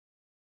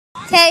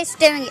Okay, it's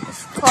doing it.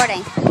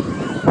 Recording.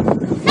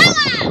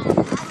 Hello!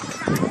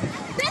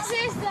 This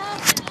is the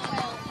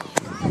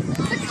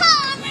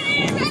comedy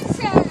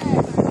adventure!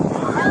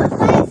 It's our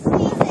third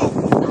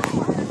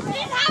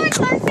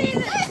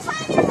season! It's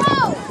time to go!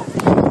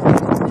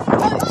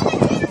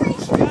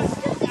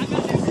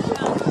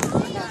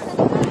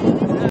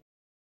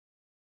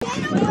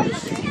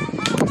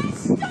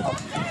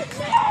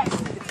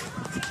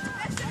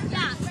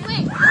 Yeah,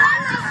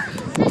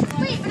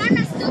 wait, but I'm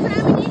not stupid,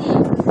 I'm an idiot.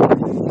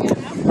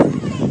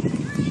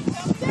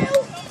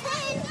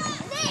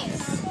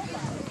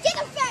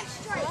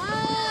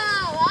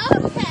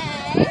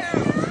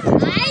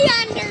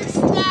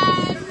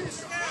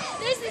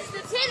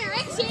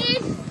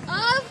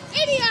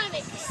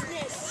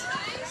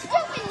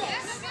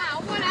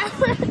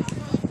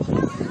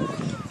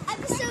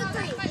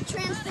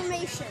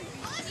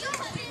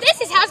 This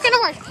is how it's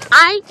gonna work.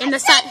 I am the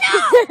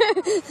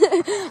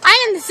I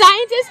am the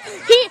scientist.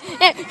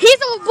 He's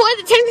the boy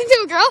that turns into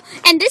a girl,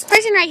 and this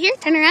person right here,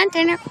 turn around.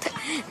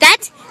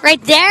 That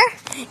right there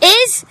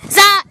is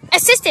the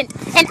assistant,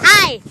 and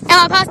I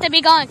am supposed to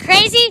be going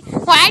crazy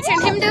while I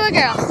turn him into a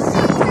girl.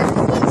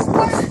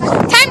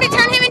 Time to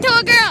turn him into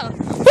a girl.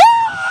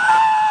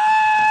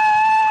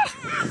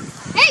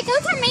 Hey,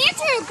 don't turn me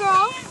into a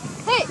girl.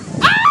 Hey,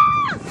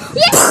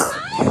 yes.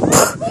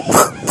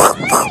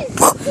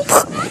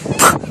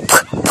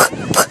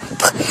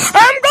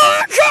 I'm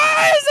going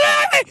crazy!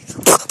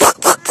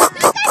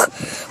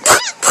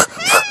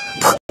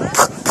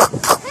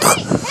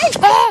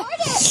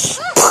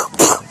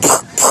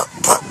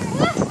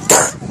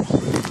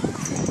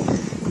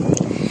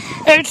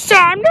 It's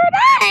time to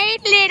night,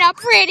 little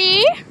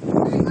pretty.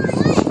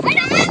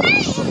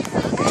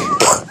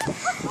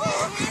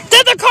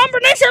 Did the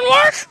combination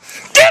work?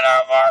 Did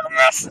it work,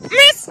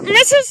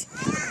 Mrs.?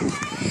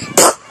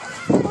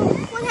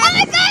 Oh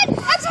my God!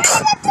 I'm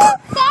turning into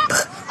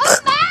a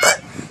man!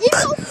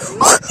 Evil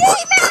monkey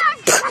man!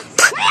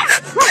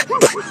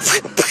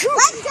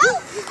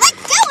 Let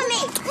go of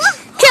me!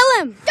 Kill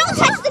him! Don't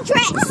touch the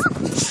dress!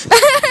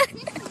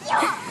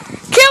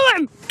 Kill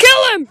him!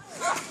 Kill him!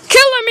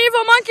 Kill him,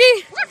 evil monkey!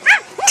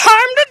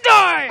 Time to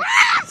die!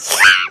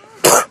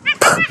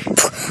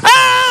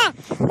 Ah!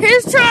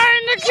 He's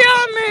trying to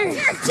kill me!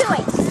 You're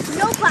doing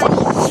nobody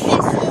messes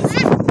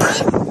with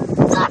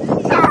the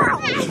girl!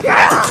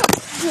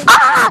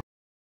 Ah!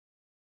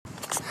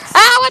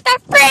 Ah, what the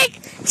freak!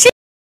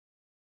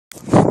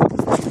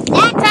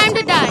 Time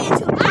to die.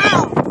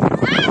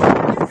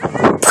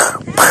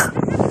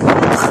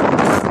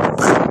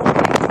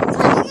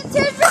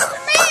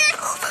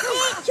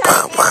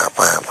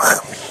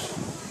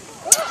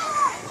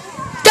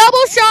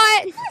 Double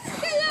shot!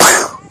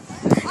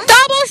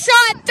 Double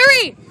shot!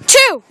 3,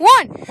 2, 1.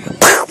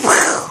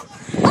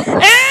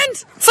 And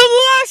for the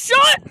last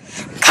shot,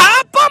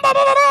 boom, boom,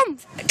 boom,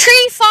 boom.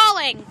 Tree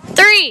falling.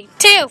 3,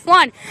 2,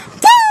 1.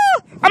 Woo!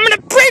 I'm gonna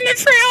bring the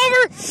tree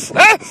over. It's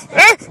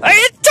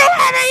too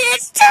heavy.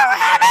 It's too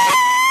heavy.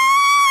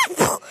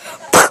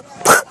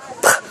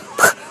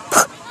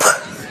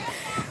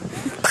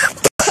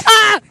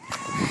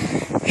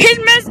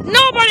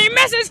 Nobody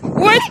messes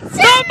with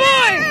the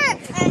boy.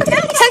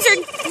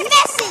 Censored.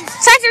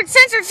 Censored.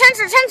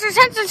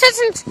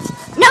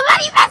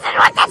 Nobody messes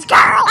with this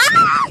girl.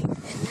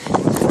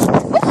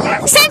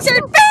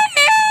 Censored. Beep.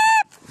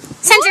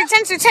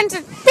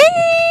 Censored. Beep.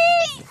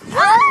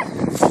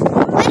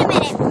 Wait a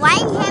minute. Why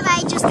have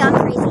I just gone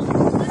crazy?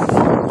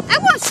 I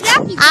won't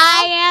slap you.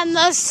 I am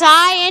the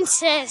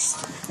scientist.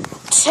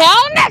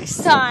 Till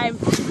next time,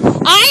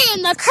 I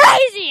am the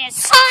craziest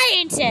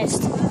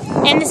scientist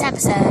in this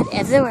episode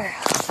of the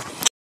world.